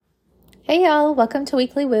Hey y'all, welcome to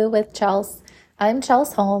Weekly Woo with Chels. I'm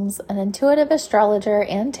Chels Holmes, an intuitive astrologer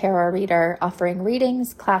and tarot reader offering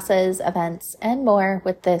readings, classes, events, and more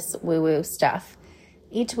with this woo-woo stuff.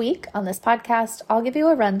 Each week on this podcast, I'll give you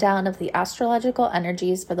a rundown of the astrological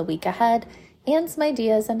energies for the week ahead and some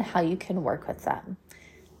ideas on how you can work with them.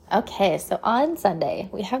 Okay, so on Sunday,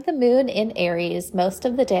 we have the moon in Aries most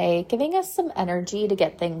of the day, giving us some energy to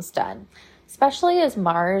get things done, especially as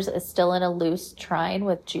Mars is still in a loose trine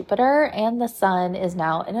with Jupiter and the sun is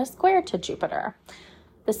now in a square to Jupiter.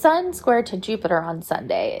 The sun square to Jupiter on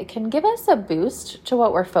Sunday can give us a boost to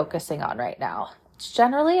what we're focusing on right now. It's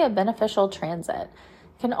generally a beneficial transit.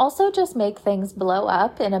 It can also just make things blow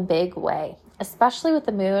up in a big way, especially with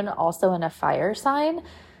the moon also in a fire sign.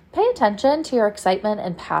 Pay attention to your excitement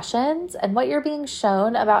and passions and what you're being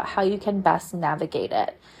shown about how you can best navigate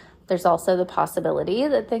it. There's also the possibility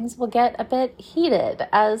that things will get a bit heated,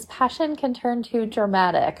 as passion can turn to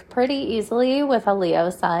dramatic pretty easily with a Leo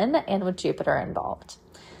sun and with Jupiter involved.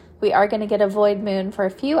 We are going to get a void moon for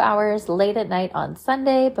a few hours late at night on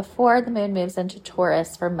Sunday before the moon moves into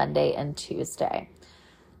Taurus for Monday and Tuesday.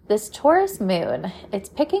 This Taurus moon, it's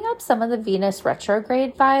picking up some of the Venus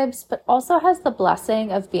retrograde vibes, but also has the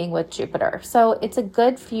blessing of being with Jupiter. So it's a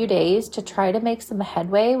good few days to try to make some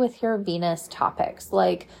headway with your Venus topics,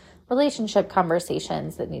 like relationship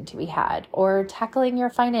conversations that need to be had, or tackling your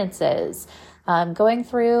finances, going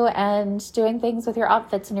through and doing things with your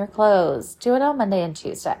outfits and your clothes. Do it on Monday and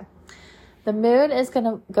Tuesday. The moon is going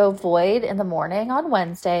to go void in the morning on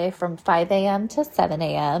Wednesday from 5 a.m. to 7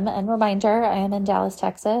 a.m. And reminder, I am in Dallas,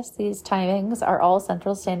 Texas. These timings are all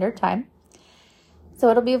Central Standard Time. So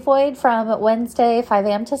it'll be void from Wednesday, 5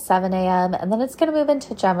 a.m. to 7 a.m. And then it's going to move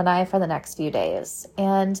into Gemini for the next few days.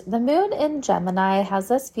 And the moon in Gemini has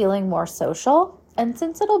us feeling more social. And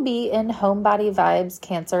since it'll be in homebody vibes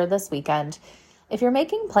Cancer this weekend, if you're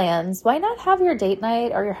making plans, why not have your date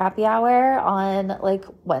night or your happy hour on like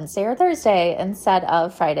Wednesday or Thursday instead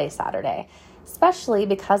of Friday, Saturday? Especially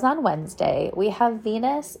because on Wednesday, we have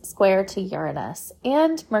Venus square to Uranus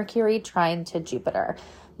and Mercury trine to Jupiter.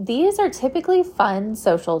 These are typically fun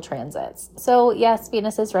social transits. So yes,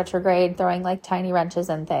 Venus is retrograde, throwing like tiny wrenches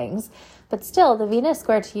and things, but still the Venus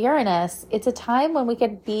square to Uranus, it's a time when we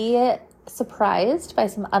could be surprised by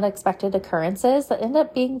some unexpected occurrences that end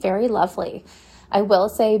up being very lovely. I will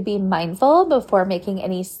say be mindful before making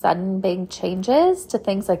any sudden big changes to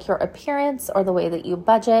things like your appearance or the way that you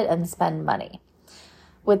budget and spend money.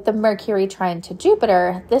 With the Mercury trine to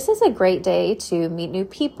Jupiter, this is a great day to meet new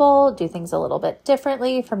people, do things a little bit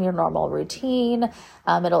differently from your normal routine.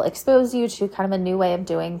 It'll expose you to kind of a new way of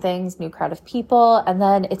doing things, new crowd of people. And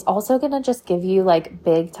then it's also going to just give you like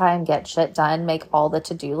big time, get shit done, make all the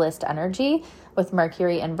to-do list energy with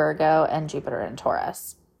Mercury in Virgo and Jupiter in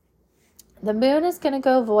Taurus. The moon is going to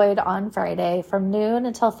go void on Friday from noon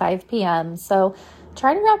until 5 p.m. So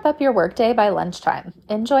try to wrap up your workday by lunchtime.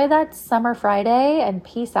 Enjoy that summer Friday and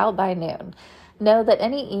peace out by noon. Know that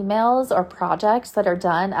any emails or projects that are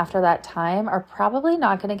done after that time are probably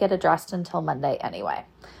not going to get addressed until Monday anyway.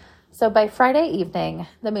 So by Friday evening,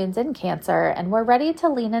 the moon's in Cancer and we're ready to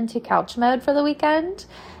lean into couch mode for the weekend.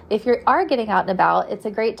 If you are getting out and about, it's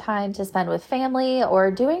a great time to spend with family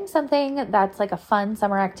or doing something that's like a fun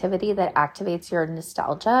summer activity that activates your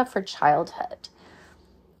nostalgia for childhood.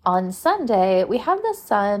 On Sunday, we have the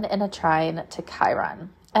sun in a trine to Chiron.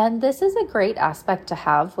 And this is a great aspect to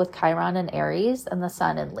have with Chiron in Aries and the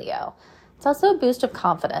sun in Leo. It's also a boost of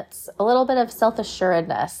confidence, a little bit of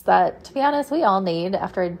self-assuredness that, to be honest, we all need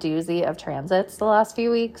after a doozy of transits the last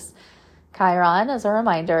few weeks. Chiron, as a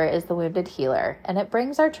reminder, is the wounded healer, and it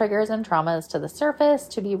brings our triggers and traumas to the surface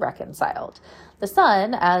to be reconciled. The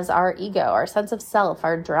sun as our ego, our sense of self,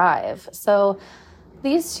 our drive. So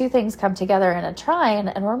these two things come together in a trine,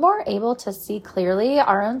 and we're more able to see clearly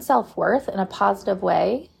our own self-worth in a positive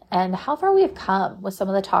way and how far we've come with some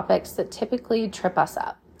of the topics that typically trip us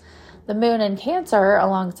up. The moon in Cancer,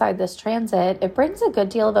 alongside this transit, it brings a good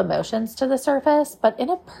deal of emotions to the surface, but in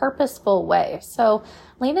a purposeful way. So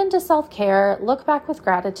lean into self-care, look back with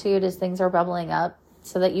gratitude as things are bubbling up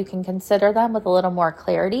so that you can consider them with a little more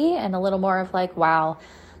clarity and a little more of like, wow,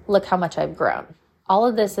 look how much I've grown. All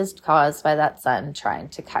of this is caused by that sun trine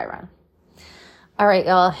to Chiron. All right,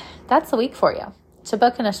 y'all, that's the week for you. To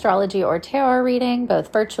book an astrology or tarot reading,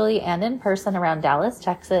 both virtually and in person around Dallas,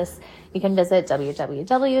 Texas, you can visit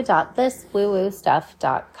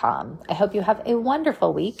www.thiswoowoostuff.com. I hope you have a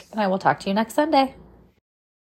wonderful week, and I will talk to you next Sunday.